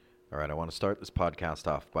All right, I want to start this podcast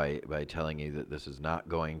off by telling you that this is not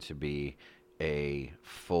going to be a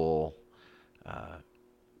full, uh,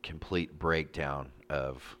 complete breakdown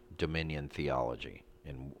of dominion theology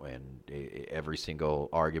and every single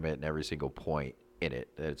argument and every single point in it.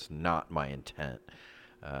 That's not my intent.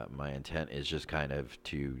 My intent is just kind of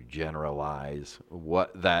to generalize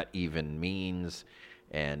what that even means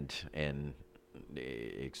and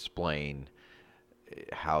explain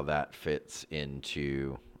how that fits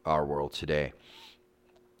into our world today.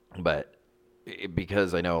 But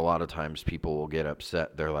because I know a lot of times people will get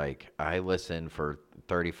upset, they're like, I listened for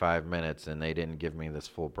 35 minutes and they didn't give me this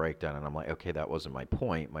full breakdown. And I'm like, okay, that wasn't my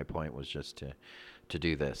point. My point was just to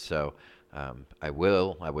do this. So I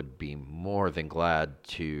would be more than glad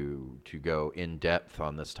to go in depth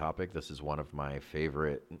on this topic. This is one of my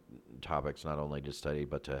favorite topics, not only to study,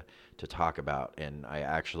 but to talk about. And I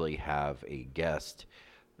actually have a guest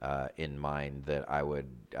in mind that I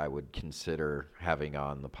would consider having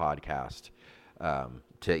on the podcast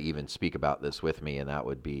to even speak about this with me, and that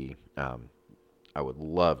would be I would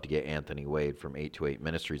love to get Anthony Wade from 828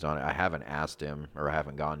 Ministries on it. I haven't asked him or I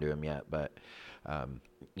haven't gone to him yet, but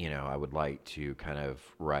I would like to kind of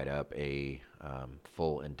write up a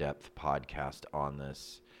full in-depth podcast on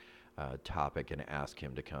this topic and ask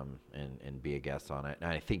him to come and be a guest on it. And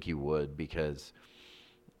I think he would, because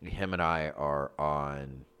him and I are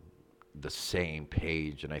on the same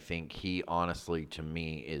page, and I think he honestly, to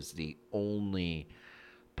me, is the only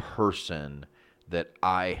person that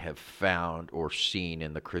I have found or seen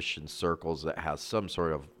in the Christian circles that has some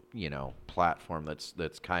sort of platform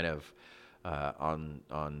that's kind of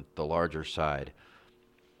on the larger side,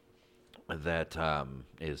 that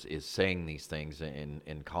is saying these things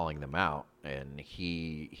and calling them out. And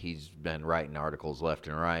he's been writing articles left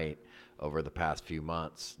and right over the past few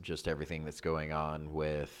months, just everything that's going on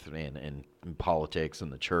with in politics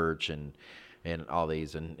and the church and all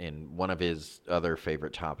these. And one of his other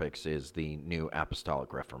favorite topics is the New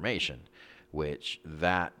Apostolic Reformation, which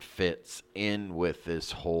that fits in with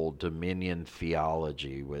this whole dominion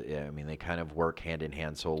theology. I mean, they kind of work hand in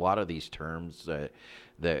hand. So a lot of these terms that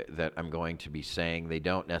I'm going to be saying, they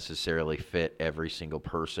don't necessarily fit every single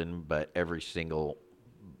person, but every single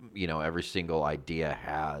idea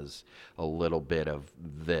has a little bit of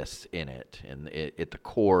this in it. And at the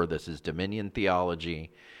core, this is dominion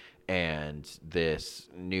theology and this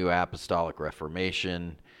New Apostolic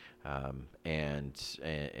Reformation, and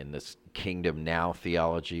this kingdom now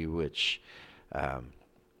theology, which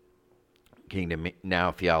kingdom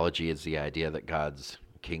now theology is the idea that God's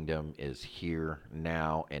kingdom is here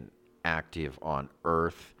now and active on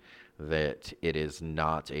earth, that it is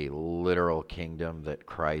not a literal kingdom that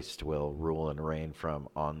Christ will rule and reign from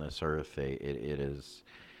on this earth. It is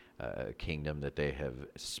a kingdom that they have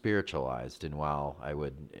spiritualized. And while I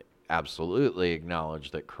would absolutely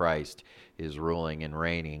acknowledge that Christ is ruling and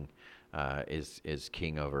reigning, is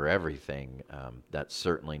king over everything, that's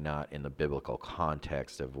certainly not in the biblical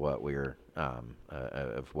context of what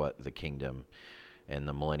of what the kingdom and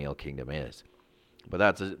the millennial kingdom is. But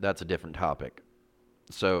that's a different topic.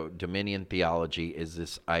 So dominion theology is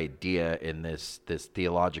this idea in this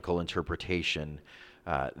theological interpretation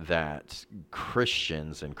that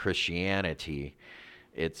Christians and Christianity,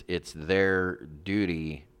 it's their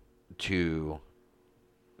duty to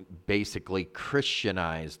basically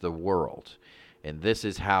Christianize the world. And this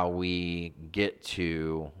is how we get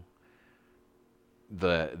to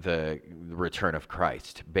the return of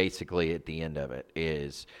Christ. Basically, at the end of it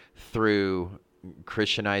is through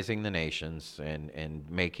Christianizing the nations and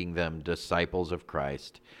making them disciples of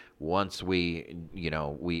Christ. Once we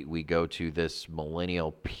go to this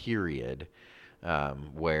millennial period,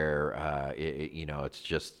 where it's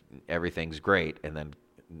just everything's great, and then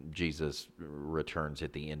Jesus returns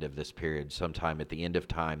at the end of this period. Sometime at the end of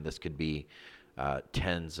time, this could be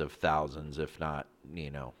tens of thousands, if not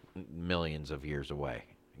millions of years away.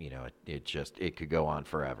 It could go on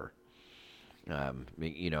forever.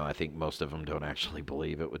 I think most of them don't actually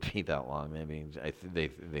believe it would be that long. I mean, they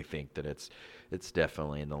think that it's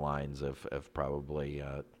definitely in the lines of probably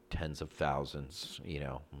tens of thousands,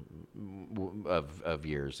 of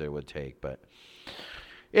years it would take. But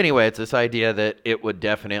anyway, it's this idea that it would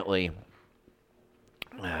definitely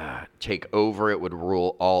take over. It would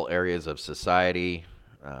rule all areas of society,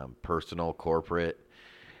 personal, corporate,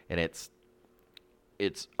 and it's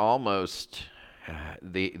almost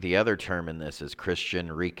the other term in this is Christian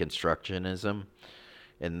Reconstructionism,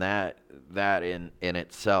 and that in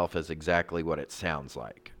itself is exactly what it sounds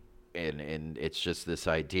like. and it's just this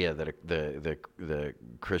idea that the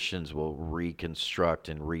Christians will reconstruct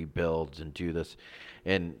and rebuild and do this,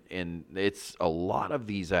 and it's a lot of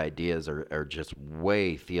these ideas are just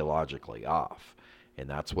way theologically off, and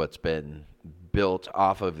that's what's been built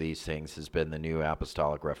off of these things has been the New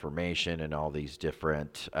Apostolic Reformation and all these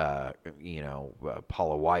different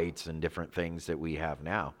Paula Whites and different things that we have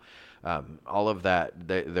now. All of that,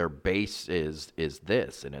 their base is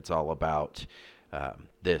this, and it's all about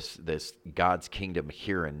this God's kingdom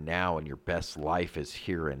here and now, and your best life is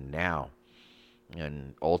here and now.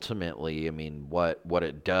 And ultimately, I mean, what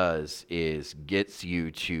it does is gets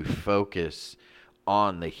you to focus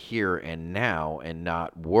on the here and now and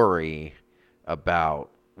not worry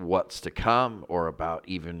about what's to come or about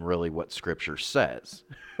even really what Scripture says.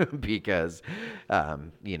 Because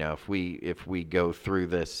if we go through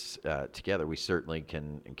this together, we certainly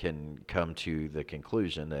can come to the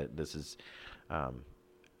conclusion that this is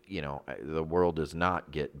the world does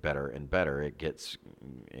not get better and better. It gets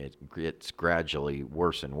gradually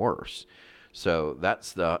worse and worse. So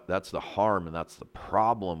that's the harm, and that's the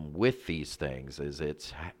problem with these things, is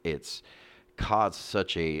it's caused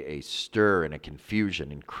such a stir and a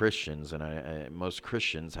confusion in Christians, and most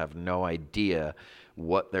Christians have no idea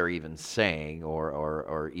what they're even saying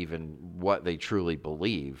or even what they truly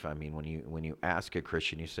believe. I mean, when you ask a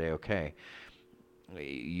Christian, you say, okay,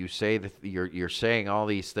 you say that you're saying all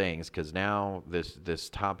these things because now this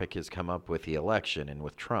topic has come up with the election and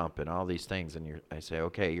with Trump and all these things, and I say,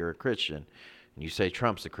 okay, you're a Christian, and you say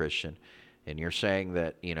Trump's a Christian, and you're saying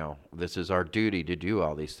that this is our duty to do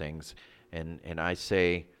all these things, and I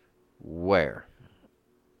say, where?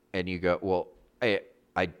 And you go, well, I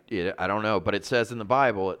don't know, but it says in the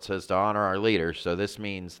Bible, it says to honor our leaders, so this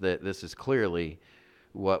means that this is clearly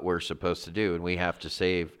what we're supposed to do, and we have to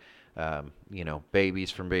save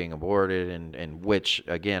babies from being aborted, and which,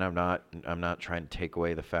 again, I'm not trying to take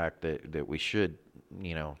away the fact that we should,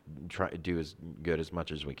 try to do as good as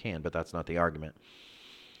much as we can, but that's not the argument.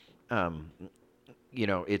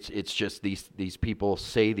 It's just these people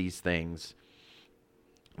say these things,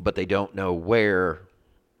 but they don't know where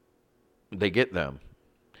they get them,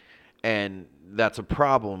 and that's a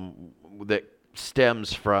problem that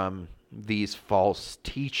stems from these false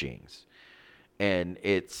teachings. And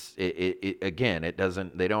it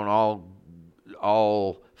doesn't. They don't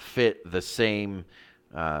all fit the same,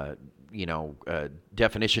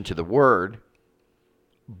 definition to the word.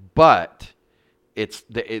 But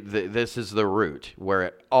this is the root where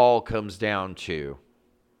it all comes down to.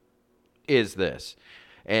 Is this,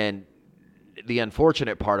 and the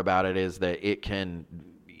unfortunate part about it is that it can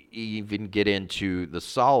even get into the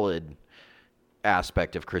solid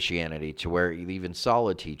aspect of Christianity, to where even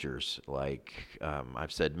solid teachers, like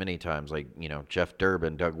I've said many times, like Jeff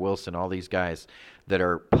Durbin, Doug Wilson, all these guys that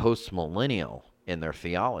are post-millennial in their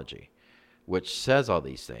theology, which says all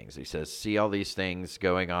these things. He says, see all these things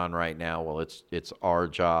going on right now, well, it's our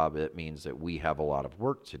job. It means that we have a lot of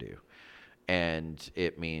work to do, and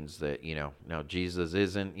it means that no, Jesus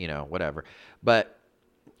isn't whatever, but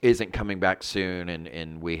isn't coming back soon,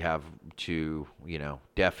 and we have to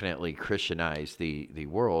definitely Christianize the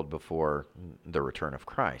world before the return of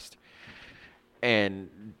Christ.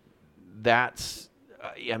 And that's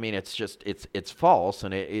it's false,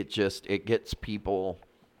 and it gets people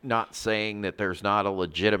not saying that there's not a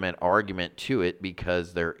legitimate argument to it,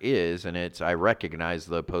 because there is, and I recognize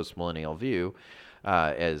the postmillennial view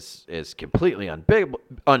as completely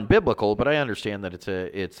unbiblical, but I understand that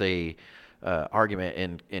it's a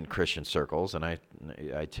argument in Christian circles, and I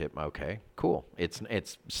tip, okay, cool.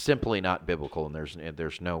 It's simply not biblical, and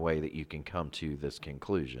there's no way that you can come to this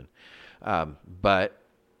conclusion, but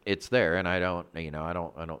it's there, and I don't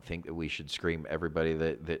think that we should scream everybody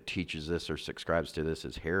that teaches this or subscribes to this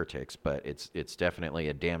as heretics, but it's definitely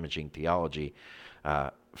a damaging theology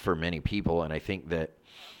for many people, and I think that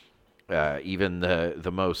even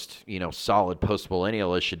the most solid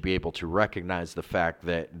postmillennialists should be able to recognize the fact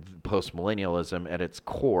that postmillennialism at its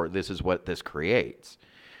core, this is what this creates.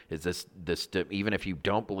 Is this even if you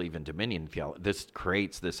don't believe in dominion theology, this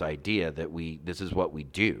creates this idea that this is what we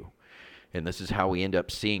do. And this is how we end up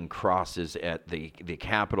seeing crosses at the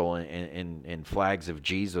Capitol and flags of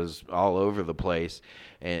Jesus all over the place,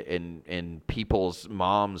 and people's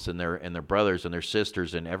moms and their brothers and their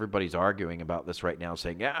sisters, and everybody's arguing about this right now,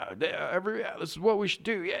 saying, this is what we should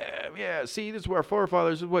do. Yeah. See, this is what our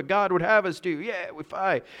forefathers, this is what God would have us do. Yeah, we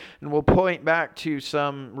fight, and we'll point back to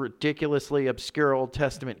some ridiculously obscure Old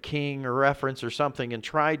Testament king or reference or something, and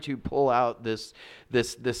try to pull out this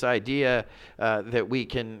idea that we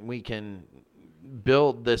can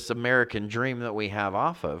build this American dream that we have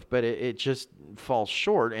off of, but it just falls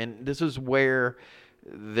short, and this is where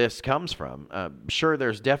this comes from. Sure,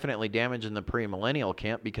 there's definitely damage in the premillennial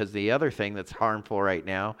camp, because the other thing that's harmful right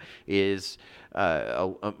now is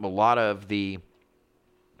a lot of the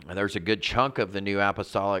there's a good chunk of the New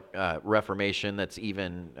Apostolic Reformation that's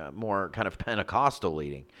even more kind of Pentecostal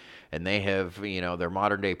leading, and they have their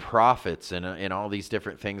modern day prophets and all these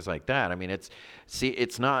different things like that. I mean, it's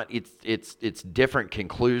different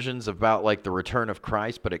conclusions about like the return of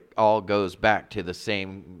Christ, but it all goes back to the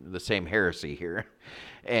same heresy here.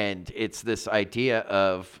 And it's this idea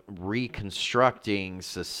of reconstructing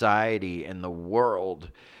society and the world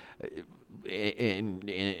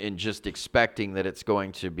in just expecting that it's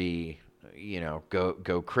going to be,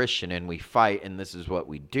 go Christian, and we fight, and this is what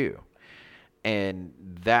we do. And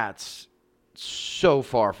that's so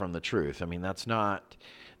far from the truth. I mean, that's not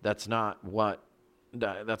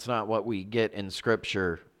what we get in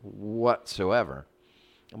Scripture whatsoever.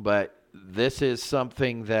 But this is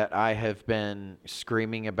something that I have been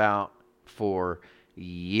screaming about for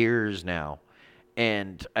years now.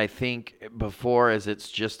 And I think before, as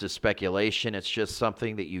it's just a speculation, it's just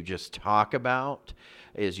something that you just talk about,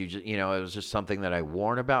 it was just something that I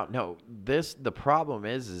warn about. No, the problem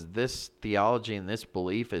is this theology and this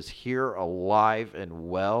belief is here, alive and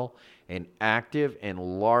well and active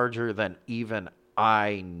and larger than even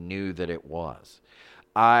I knew that it was.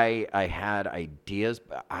 I had ideas,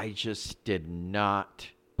 but I just did not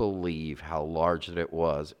believe how large that it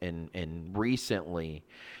was. And recently,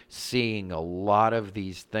 seeing a lot of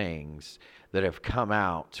these things that have come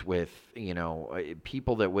out with,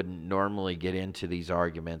 people that wouldn't normally get into these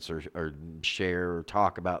arguments or share or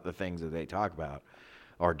talk about the things that they talk about,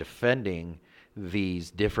 are defending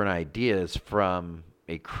these different ideas from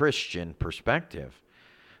a Christian perspective.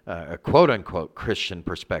 A quote-unquote Christian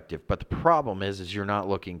perspective. But the problem is you're not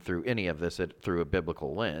looking through any of this through a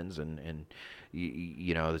biblical lens, and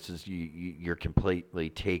you're completely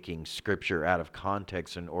taking Scripture out of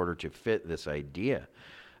context in order to fit this idea.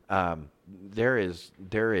 There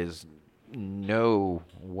is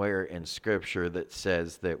nowhere in Scripture that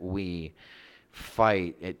says that we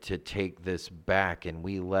fight it to take this back, and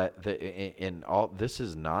we let all this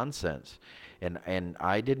is nonsense. And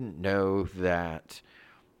I didn't know that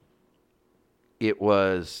it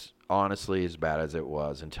was honestly as bad as it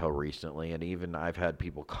was until recently. And even I've had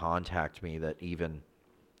people contact me that even,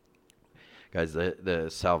 guys, the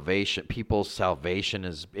salvation, people's salvation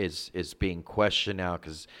is being questioned now,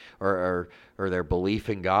 because or their belief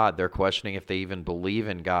in God. They're questioning if they even believe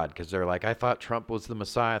in God, because they're like, I thought Trump was the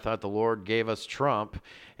Messiah. I thought the Lord gave us Trump,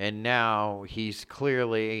 and now he's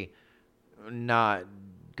clearly not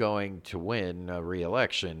going to win a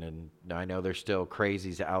re-election. And I know there's still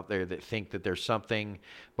crazies out there that think that there's something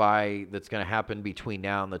that's going to happen between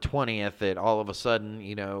now and the 20th, that all of a sudden,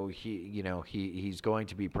 he's going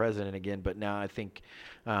to be president again. But now I think,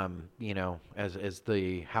 as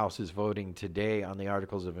the House is voting today on the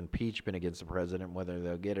articles of impeachment against the president, whether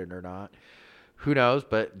they'll get it or not, who knows?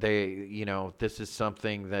 But this is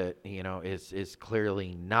something that, is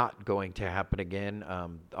clearly not going to happen again.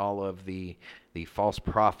 All of the false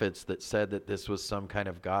prophets that said that this was some kind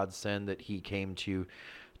of godsend that he came to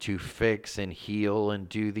fix and heal and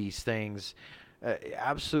do these things.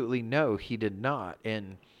 Absolutely no, he did not.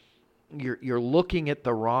 And you're looking at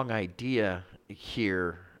the wrong idea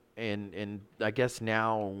here. And I guess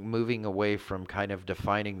now moving away from kind of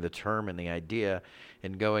defining the term and the idea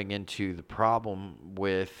and going into the problem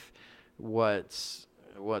with what's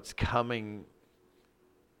coming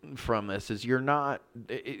from this is you're not.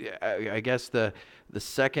 I guess the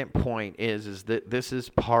second point is that this is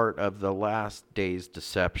part of the last days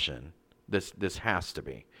deception. This has to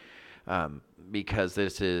be. Because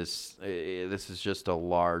this is just a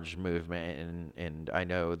large movement, and I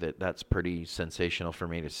know that that's pretty sensational for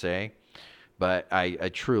me to say, but I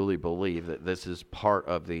truly believe that this is part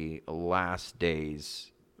of the last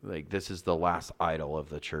days. Like, this is the last idol of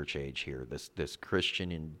the church age here. This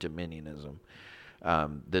Christian dominionism.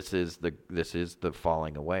 This is the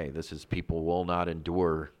falling away. This is people will not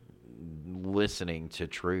endure listening to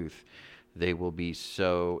truth. They will be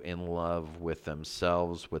so in love with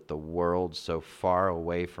themselves, with the world, so far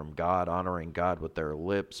away from God, honoring God with their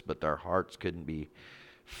lips, but their hearts couldn't be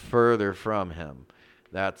further from Him.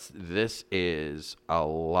 This is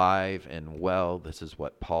alive and well. This is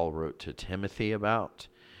what Paul wrote to Timothy about.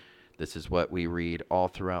 This is what we read all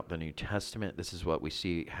throughout the New Testament. This is what we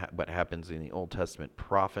see what happens in the Old Testament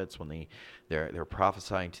prophets when they're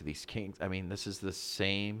prophesying to these kings. I mean, this is the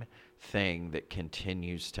same thing that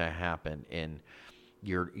continues to happen, and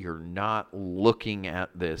you're not looking at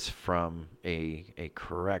this from a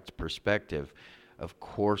correct perspective. Of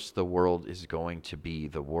course the world is going to be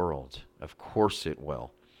the world. Of course it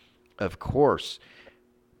will. Of course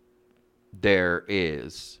there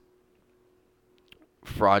is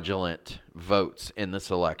fraudulent votes in this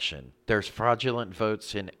election. There's fraudulent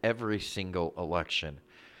votes in every single election.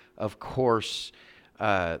 Of course,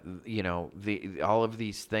 all of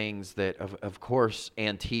these things that, of course,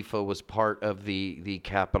 Antifa was part of the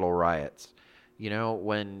Capitol riots.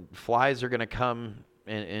 When flies are going to come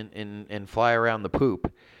and fly around the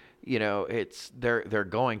poop, they're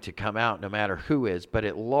going to come out no matter who is. But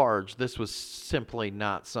at large, this was simply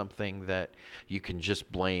not something that you can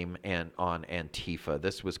just blame on Antifa.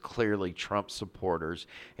 This was clearly Trump supporters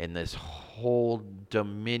and this whole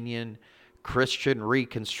Dominion Christian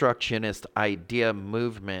Reconstructionist idea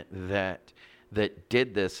movement that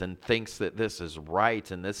did this and thinks that this is right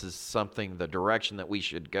and this is something, the direction that we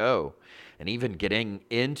should go. And even getting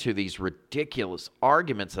into these ridiculous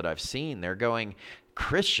arguments that I've seen, they're going,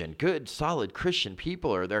 Christian, good, solid Christian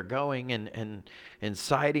people they're going and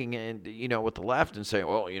siding and with the left and saying,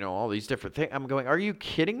 well, all these different things. I'm going, are you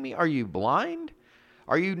kidding me? Are you blind?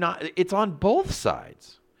 Are you not? It's on both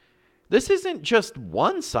sides. This isn't just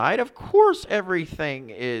one side. Of course everything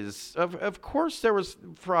is. Of course there was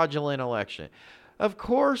fraudulent election. Of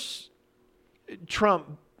course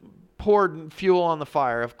Trump poured fuel on the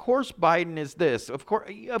fire. Of course Biden is this. Of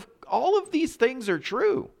course, all of these things are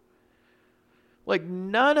true. Like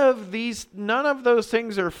none of those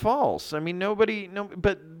things are false. I mean,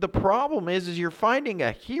 but the problem is you're finding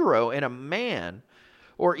a hero in a man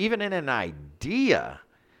or even in an idea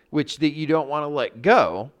which that you don't want to let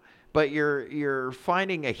go, but you're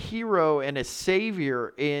finding a hero and a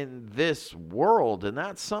savior in this world, and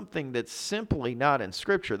that's something that's simply not in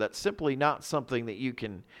Scripture. That's simply not something that you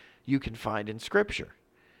can find in Scripture.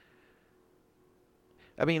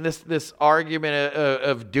 I mean, this argument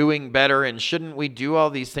of doing better and shouldn't we do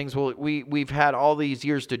all these things? Well, we've had all these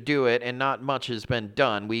years to do it, and not much has been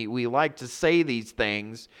done. We like to say these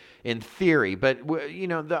things in theory, but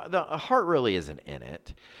the heart really isn't in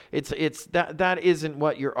it. It's that isn't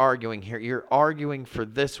what you're arguing here. You're arguing for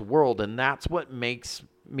this world, and that's what makes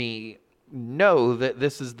me know that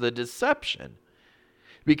this is the deception.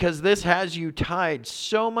 Because this has you tied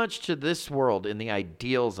so much to this world in the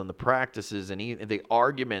ideals and the practices and the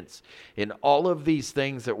arguments and all of these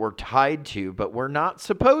things that we're tied to, but we're not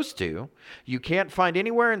supposed to. You can't find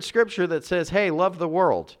anywhere in Scripture that says, hey, love the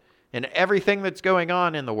world and everything that's going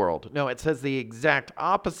on in the world. No, it says the exact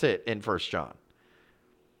opposite in 1 John.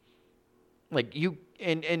 Like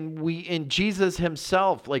in Jesus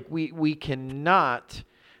himself, like we cannot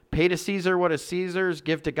pay to Caesar what is Caesar's,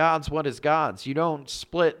 give to God's what is God's. You don't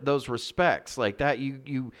split those respects like that.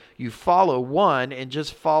 You follow one and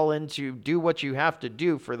just fall into do what you have to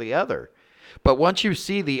do for the other. But once you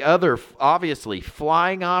see the other obviously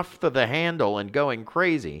flying off the handle and going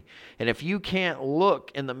crazy, and if you can't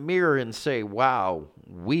look in the mirror and say, wow,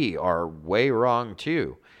 we are way wrong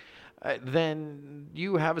too, then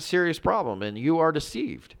you have a serious problem and you are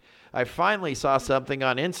deceived. I finally saw something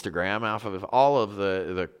on Instagram off of all of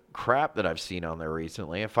the crap that I've seen on there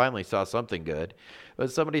recently. I finally saw something good.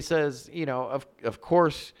 But somebody says, of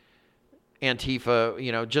course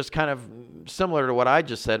Antifa, just kind of similar to what I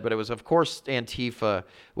just said, but it was, of course Antifa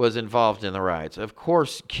was involved in the riots. Of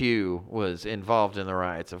course Q was involved in the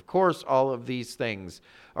riots. Of course all of these things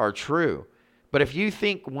are true. But if you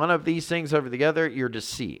think one of these things over the other, you're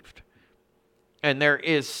deceived. And there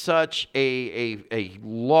is such a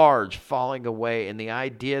large falling away in the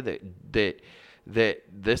idea that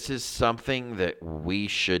this is something that we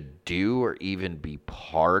should do or even be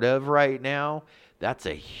part of right now. That's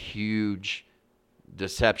a huge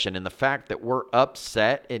deception. And the fact that we're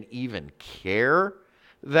upset and even care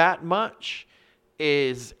that much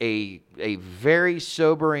is a very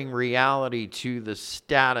sobering reality to the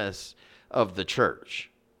status of the church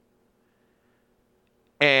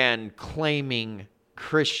and claiming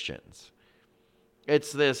Christians.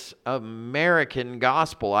 It's this American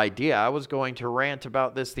gospel idea. I was going to rant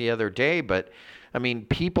about this the other day, but I mean,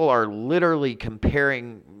 people are literally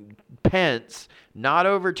comparing Pence not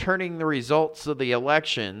overturning the results of the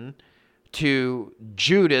election to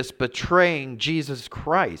Judas betraying Jesus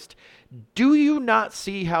Christ. Do you not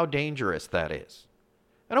see how dangerous that is?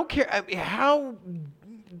 I don't care how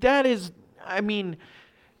that is. I mean,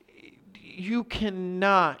 you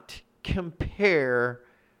cannot compare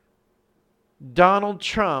Donald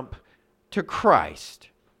Trump to Christ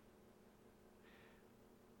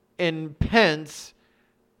and Pence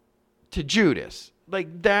to Judas.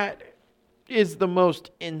 Like, that is the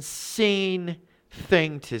most insane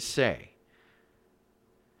thing to say.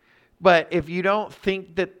 But if you don't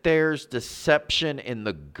think that there's deception in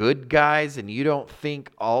the good guys and you don't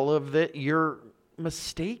think all of it, you're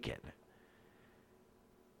mistaken.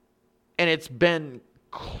 And it's been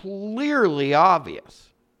clearly obvious.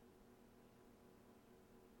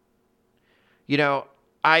 You know,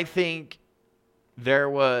 I think there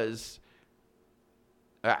was,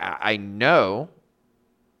 I know,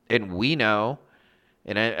 and we know,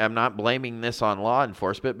 and I'm not blaming this on law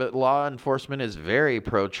enforcement, but law enforcement is very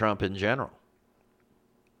pro-Trump in general.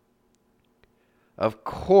 Of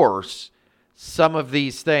course, some of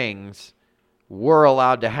these things were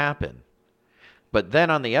allowed to happen. But then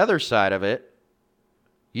on the other side of it,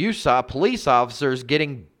 you saw police officers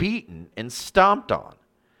getting beaten and stomped on.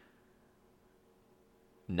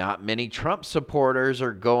 Not many Trump supporters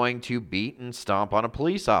are going to beat and stomp on a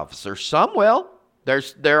police officer. Some will.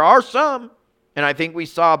 There are some. And I think we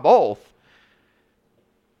saw both.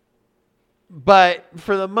 But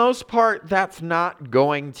for the most part, that's not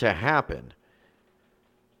going to happen.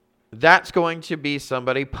 That's going to be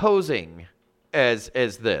somebody posing as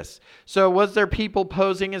this. So was there people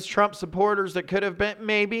posing as Trump supporters that could have been?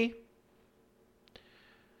 Maybe.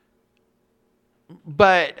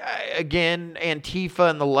 But again, Antifa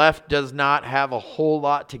and the left does not have a whole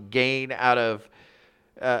lot to gain out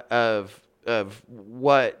of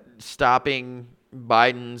what stopping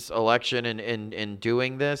Biden's election and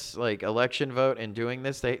doing this, like election vote and doing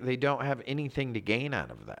this. They don't have anything to gain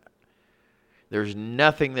out of that. There's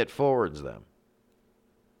nothing that forwards them.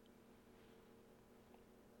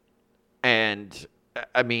 And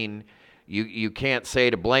I mean, you can't say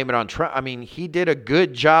to blame it on Trump. I mean, he did a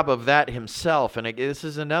good job of that himself. And this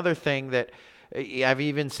is another thing that I've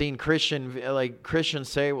even seen Christians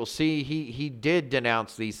say, well, see, he did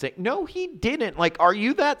denounce these things. No, he didn't. Like, are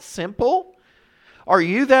you that simple? Are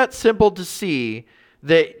you that simple to see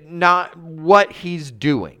that not what he's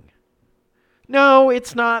doing? No,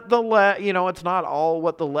 it's not the left. You know, it's not all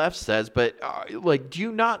what the left says. But do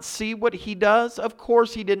you not see what he does? Of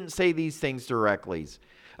course, he didn't say these things directly.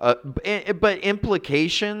 But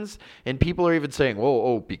implications, and people are even saying,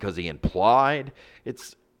 because he implied.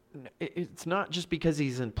 It's not just because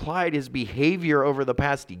he's implied. His behavior over the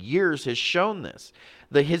past years has shown this.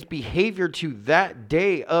 His behavior to that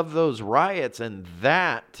day of those riots and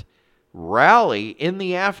that rally in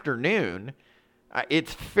the afternoon,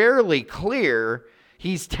 it's fairly clear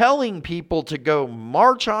he's telling people to go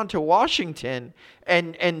march onto Washington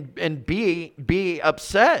and be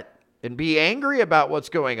upset and be angry about what's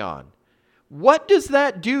going on. What does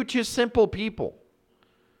that do to simple people?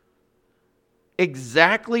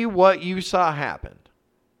 Exactly what you saw happened.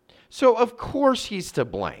 So of course he's to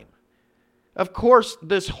blame. Of course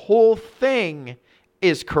this whole thing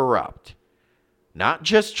is corrupt. Not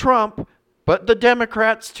just Trump, but the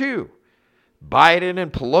Democrats too. Biden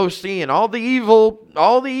and Pelosi and all the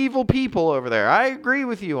evil people over there. I agree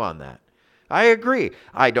with you on that. I agree.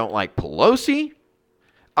 I don't like Pelosi.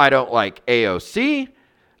 I don't like AOC.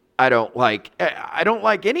 I don't like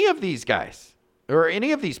any of these guys or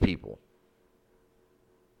any of these people.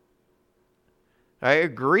 I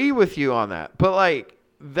agree with you on that. But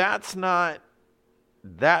that's not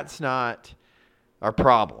our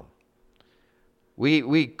problem.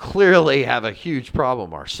 We clearly have a huge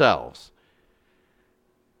problem ourselves.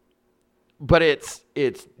 But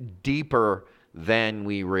it's deeper than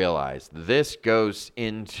we realize. This goes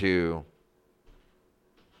into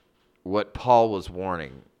what Paul was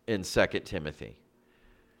warning in 2 Timothy.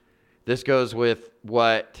 This goes with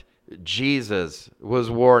what Jesus was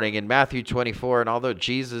warning in Matthew 24. And although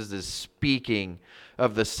Jesus is speaking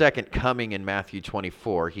of the second coming in Matthew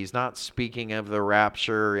 24, he's not speaking of the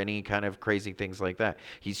rapture or any kind of crazy things like that.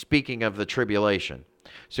 He's speaking of the tribulation.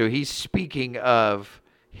 So he's speaking of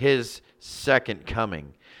his second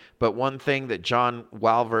coming. But one thing that John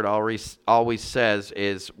Walvoord always says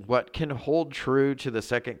is what can hold true to the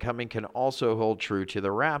second coming can also hold true to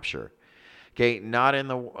the rapture. Okay, not in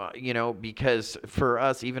the, because for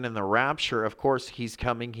us, even in the rapture, of course, he's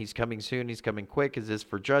coming soon, he's coming quick. Is this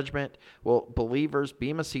for judgment? Well, believers,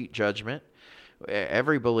 Bema Seat judgment.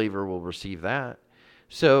 Every believer will receive that.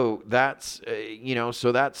 So that's,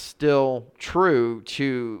 so that's still true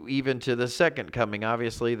even to the second coming.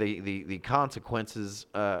 Obviously, the consequences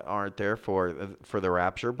aren't there for the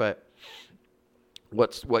rapture, but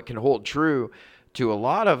what can hold true to a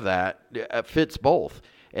lot of that fits both.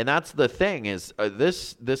 And that's the thing is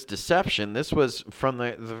this deception. This was from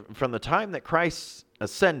the time that Christ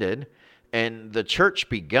ascended and the church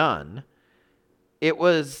begun. It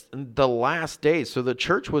was the last days. So the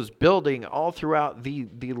church was building all throughout the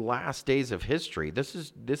last days of history. This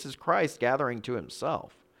is Christ gathering to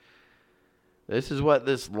himself. This is what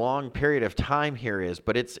this long period of time here is,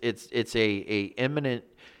 but it's a imminent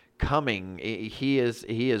coming. He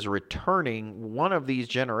is returning one of these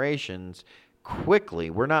generations quickly.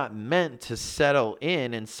 We're not meant to settle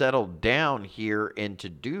in and settle down here and to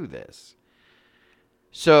do this.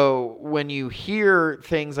 So when you hear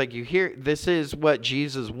things like you hear, this is what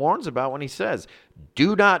Jesus warns about when he says,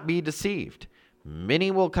 do not be deceived.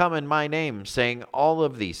 Many will come in my name saying all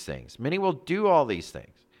of these things. Many will do all these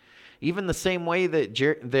things. Even the same way that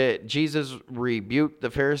Jesus rebuked the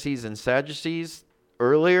Pharisees and Sadducees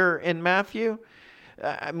earlier in Matthew.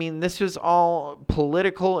 I mean, this was all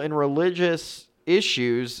political and religious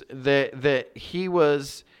issues that he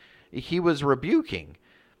was rebuking.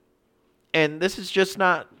 And this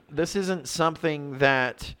isn't something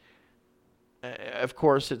that, of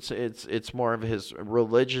course, it's more of his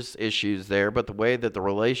religious issues there, but the way that the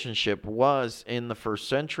relationship was in the first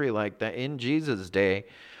century, like that in Jesus' day,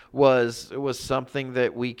 was something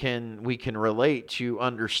that we can relate to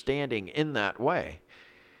understanding in that way.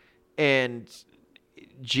 And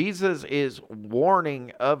Jesus is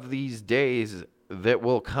warning of these days that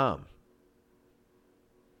will come.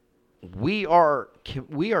 We are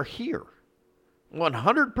here.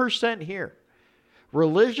 100% here.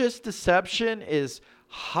 Religious deception is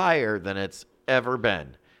higher than it's ever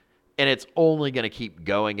been. And it's only going to keep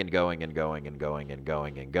going and going and going and going and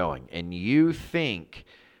going and going. And you think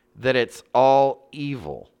that it's all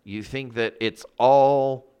evil. You think that it's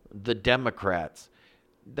all the Democrats.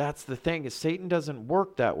 That's the thing, is Satan doesn't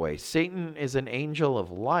work that way. Satan is an angel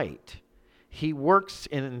of light. He works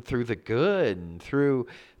in through the good and through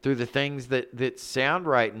the things that sound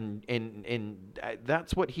right, and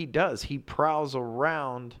that's what he does. He prowls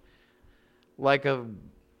around like a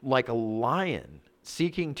lion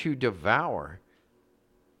seeking to devour.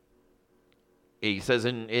 He says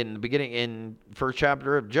in the beginning, in first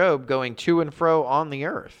chapter of Job, going to and fro on the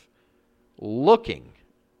earth, looking,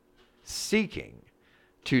 seeking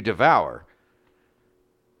to devour.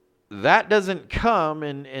 That doesn't come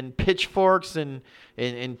in pitchforks and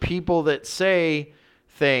people that say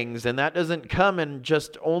things, and that doesn't come in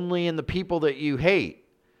just only in the people that you hate.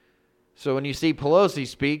 So when you see Pelosi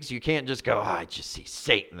speaks, you can't just go, I just see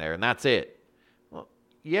Satan there, and that's it. Well,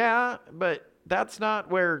 yeah, but that's not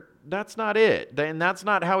it. And that's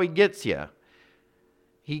not how he gets you.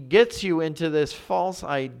 He gets you into this false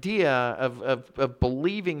idea of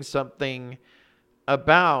believing something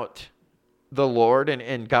about the Lord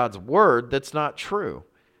and God's word that's not true.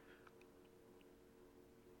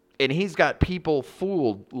 And he's got people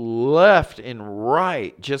fooled left and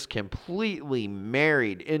right, just completely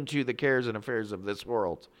married into the cares and affairs of this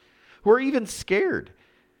world, who are even scared.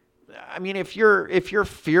 I mean, if you're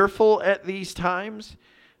fearful at these times,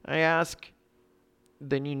 I ask,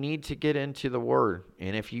 then you need to get into the word.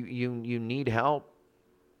 And if you need help,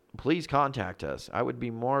 please contact us. I would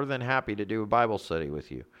be more than happy to do a Bible study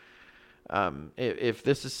with you. If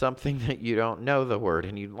this is something that you don't know the word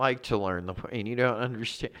and you'd like to learn the word and you don't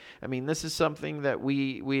understand, I mean, this is something that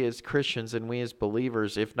we as Christians and we as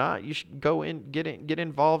believers, if not, you should go in, get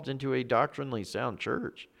involved into a doctrinally sound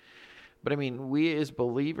church. But I mean, we as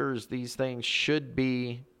believers, these things should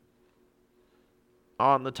be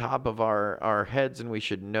on the top of our heads, and we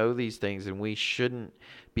should know these things, and we shouldn't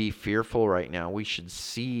be fearful right now. We should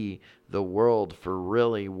see the world for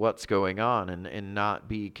really what's going on, and not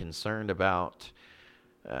be concerned about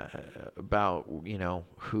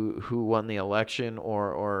who won the election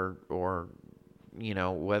or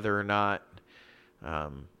whether or not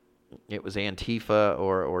it was Antifa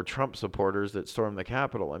or Trump supporters that stormed the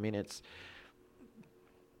Capitol. I mean, it's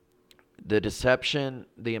the deception,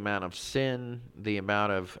 the amount of sin, the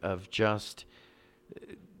amount of just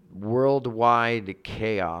worldwide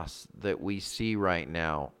chaos that we see right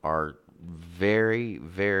now are very,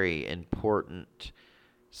 very important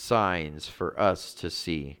signs for us to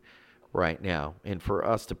see right now, and for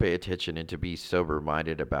us to pay attention and to be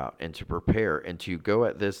sober-minded about, and to prepare and to go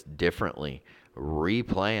at this differently,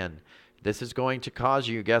 replan. This is going to cause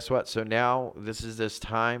you, guess what? So now this is this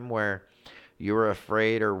time where you were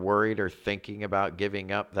afraid or worried or thinking about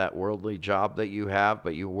giving up that worldly job that you have,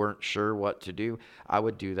 but you weren't sure what to do. I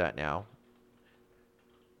would do that now.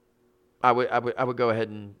 I would go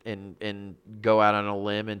ahead and go out on a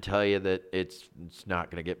limb and tell you that it's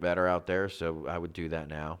not going to get better out there. So I would do that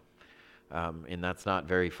now. And that's not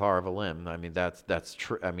very far of a limb. I mean, that's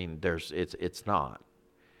true. I mean, it's not.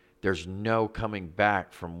 There's no coming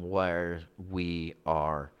back from where we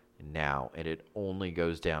are now, and it only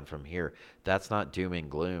goes down from here. That's not doom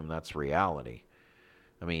and gloom. That's reality.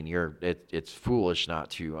 I mean, it's foolish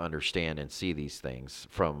not to understand and see these things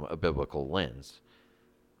from a biblical lens.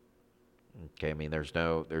 Okay, I mean, there's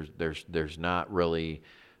not really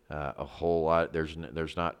a whole lot.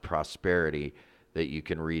 There's not prosperity that you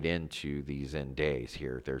can read into these end days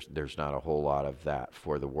here. There's not a whole lot of that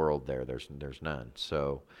for the world there. There's none.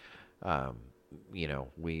 So, um, we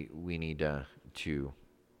need to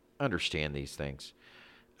understand these things.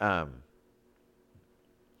 Um,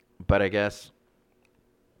 but I guess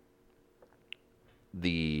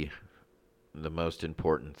the the most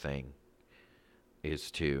important thing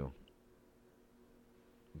is to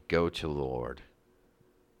go to the Lord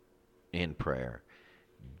in prayer.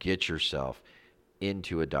 Get yourself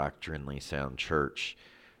into a doctrinally sound church.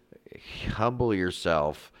 Humble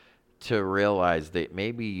yourself to realize that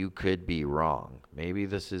maybe you could be wrong. Maybe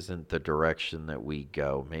this isn't the direction that we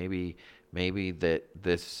go. Maybe that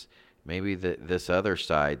this other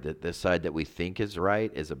side, that this side that we think is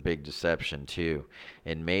right, is a big deception too.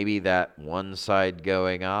 And maybe that one side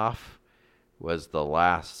going off was the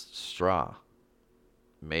last straw.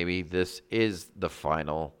 Maybe this is the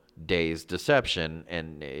final day's deception,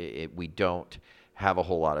 and we don't have a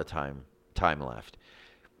whole lot of time left.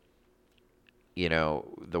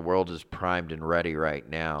 The world is primed and ready right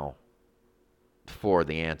now for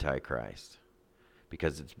the Antichrist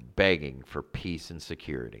because it's begging for peace and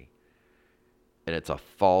security. And it's a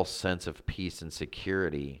false sense of peace and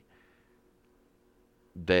security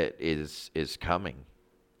that is coming.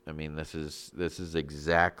 I mean, this is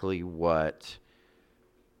exactly what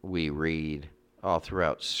we read all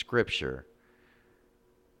throughout Scripture,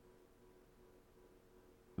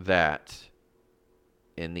 that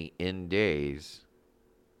in the end days,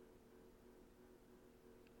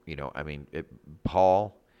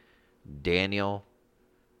 Paul, Daniel,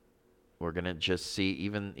 we're going to just see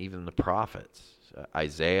even the prophets,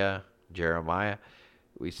 Isaiah, Jeremiah,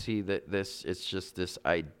 we see that it's just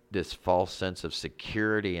this false sense of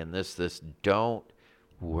security, and this don't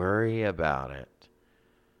worry about it.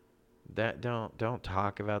 That don't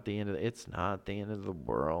talk about the end of it's not the end of the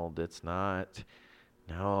world. It's not.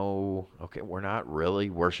 No. Okay, we're not really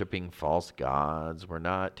worshiping false gods. We're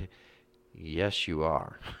not. Yes, you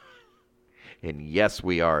are. And yes,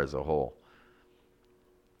 we are as a whole.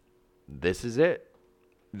 This is it.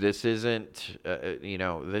 This isn't,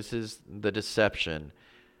 this is the deception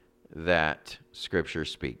that Scripture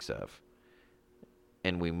speaks of.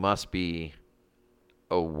 And we must be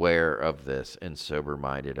aware of this and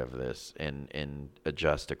sober-minded of this and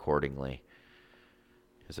adjust accordingly.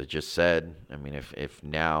 As I just said, I mean, if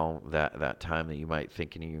now that time that you might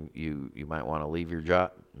think you might want to leave your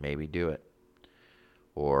job, maybe do it.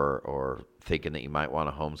 Or thinking that you might want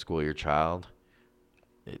to homeschool your child,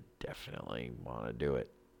 you definitely want to do it.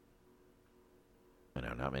 I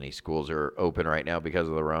know not many schools are open right now because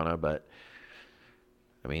of the Rona, but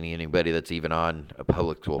I mean, anybody that's even on a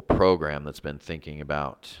public school program that's been thinking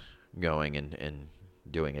about going and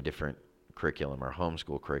doing a different curriculum or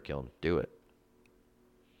homeschool curriculum, do it.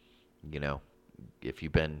 If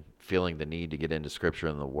you've been feeling the need to get into Scripture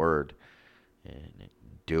and the Word,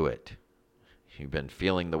 do it. You've been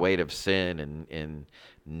feeling the weight of sin and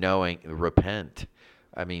knowing, repent.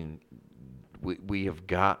 I mean, we have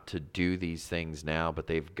got to do these things now, but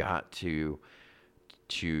they've got to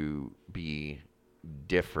be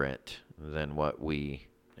different than what we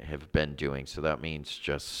have been doing. So that means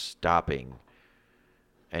just stopping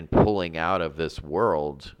and pulling out of this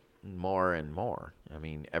world more and more. I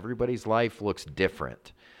mean, everybody's life looks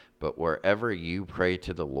different, but wherever you pray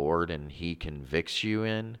to the Lord and He convicts you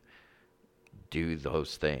in, do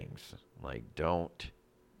those things. Like, don't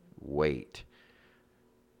wait,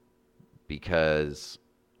 because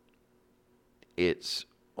it's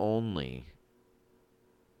only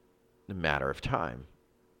a matter of time.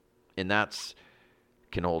 And that's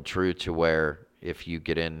can hold true to where if you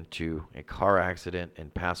get into a car accident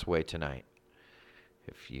and pass away tonight,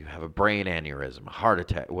 if you have a brain aneurysm, a heart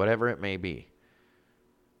attack, whatever it may be,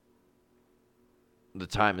 the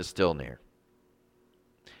time is still near.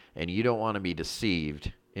 And you don't want to be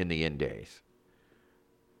deceived in the end days.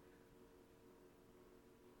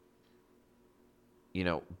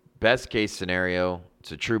 Best case scenario,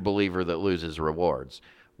 it's a true believer that loses rewards.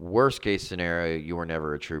 Worst case scenario, you were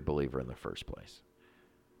never a true believer in the first place.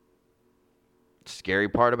 Scary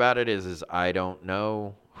part about it is I don't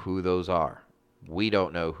know who those are. We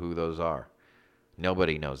don't know who those are.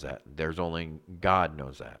 Nobody knows that. There's only God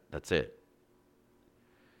knows that. That's it.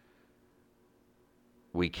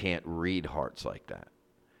 We can't read hearts like that.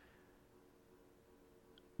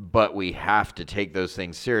 But we have to take those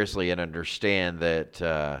things seriously and understand that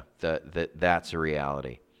that's a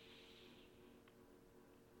reality.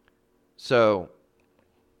 So,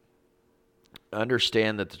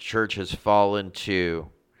 understand that the church has fallen to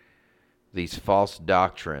these false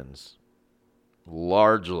doctrines,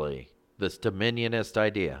 largely this dominionist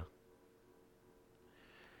idea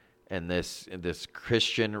and this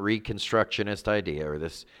Christian reconstructionist idea, or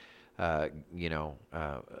this,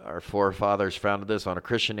 our forefathers founded this on a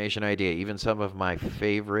Christian nation idea. Even some of my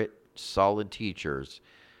favorite solid teachers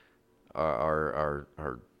are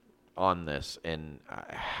on this, and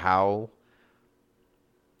how,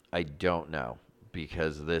 I don't know,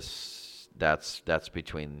 because that's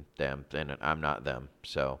between them, and I'm not them,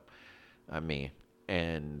 so I'm me.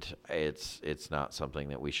 And it's not something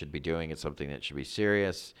that we should be doing. It's something that should be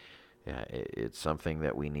serious. Yeah, it's something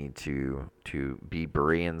that we need to be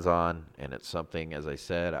Bereans on, and it's something, as I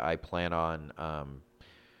said, I plan on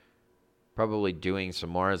probably doing some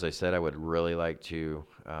more. As I said, I would really like to,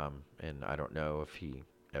 and I don't know if he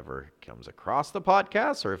ever comes across the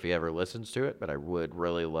podcast or if he ever listens to it, but I would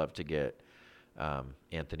really love to get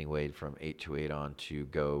Anthony Wade from 828 on to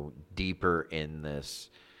go deeper in this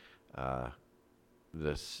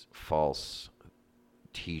this false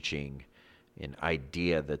teaching, an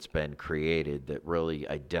idea that's been created that really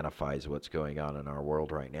identifies what's going on in our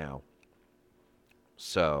world right now.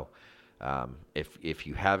 So if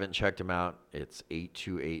you haven't checked them out, it's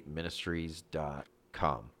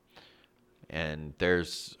 828ministries.com. And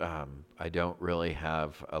there's, I don't really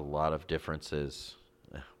have a lot of differences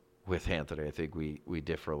with Anthony. I think we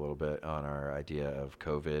differ a little bit on our idea of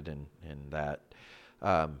COVID and that.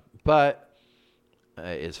 But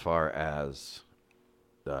as far as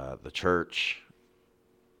the church,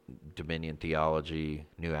 dominion theology,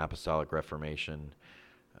 New Apostolic Reformation,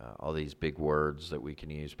 all these big words that we can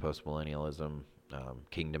use, postmillennialism,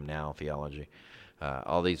 kingdom now theology,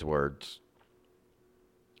 all these words,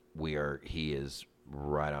 he is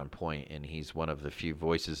right on point, and he's one of the few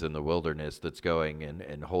voices in the wilderness that's going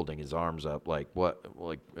and holding his arms up like, what,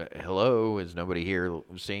 like, hello, is nobody here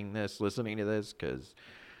seeing this, listening to this? Because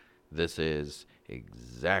this is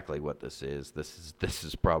exactly what this is. This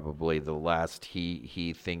is probably the last.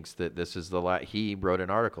 He thinks that this is the last. He wrote an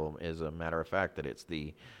article, as a matter of fact, that it's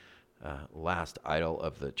the last idol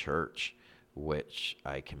of the church, which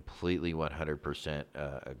I completely 100%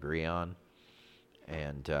 agree on.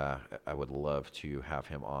 And I would love to have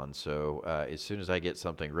him on. So as soon as I get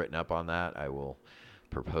something written up on that, I will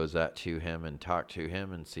propose that to him and talk to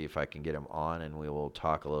him and see if I can get him on, and we will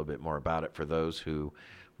talk a little bit more about it for those who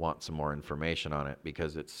want some more information on it,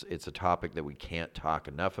 because it's a topic that we can't talk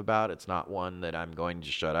enough about. It's not one that I'm going to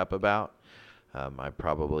shut up about. I'm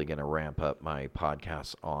probably going to ramp up my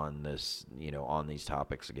podcasts on this, on these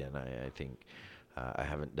topics again. I think I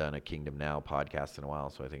haven't done a Kingdom Now podcast in a while,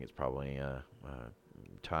 so I think it's probably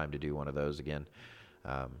time to do one of those again.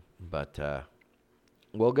 But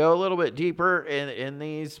we'll go a little bit deeper in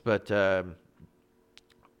these, but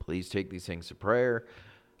please take these things to prayer.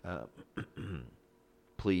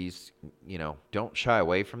 Please, don't shy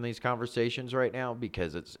away from these conversations right now,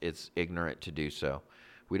 because it's ignorant to do so.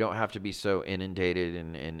 We don't have to be so inundated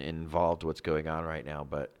and involved what's going on right now,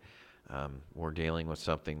 but we're dealing with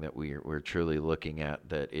something that we're truly looking at,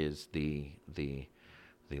 that is the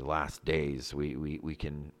last days. We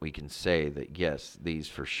can say that, yes, these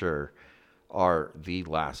for sure are the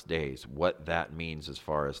last days. What that means as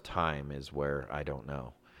far as time is where I don't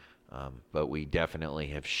know. But we definitely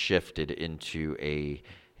have shifted into a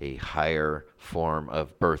higher form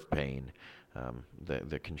of birth pain.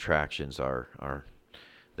 The contractions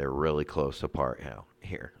they're really close apart now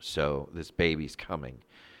here. So this baby's coming,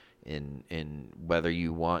 and whether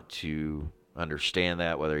you want to understand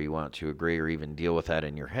that, whether you want to agree or even deal with that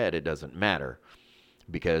in your head, it doesn't matter,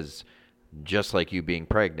 because just like you being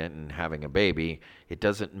pregnant and having a baby, it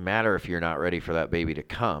doesn't matter if you're not ready for that baby to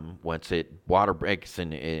come. Once water breaks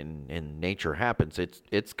and nature happens,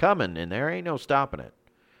 it's coming, and there ain't no stopping it.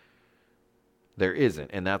 There isn't.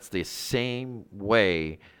 And that's the same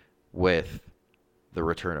way with the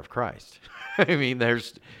return of Christ. I mean,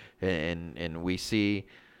 and we see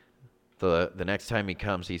the next time he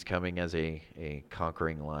comes, he's coming as a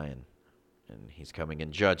conquering lion, and he's coming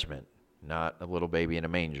in judgment, not a little baby in a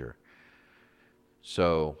manger.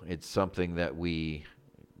 So it's something that we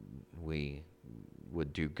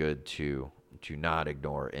would do good to not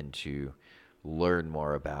ignore, and to learn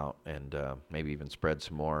more about, and maybe even spread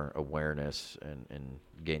some more awareness and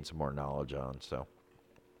gain some more knowledge on. So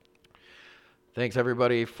thanks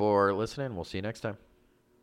everybody for listening. We'll see you next time.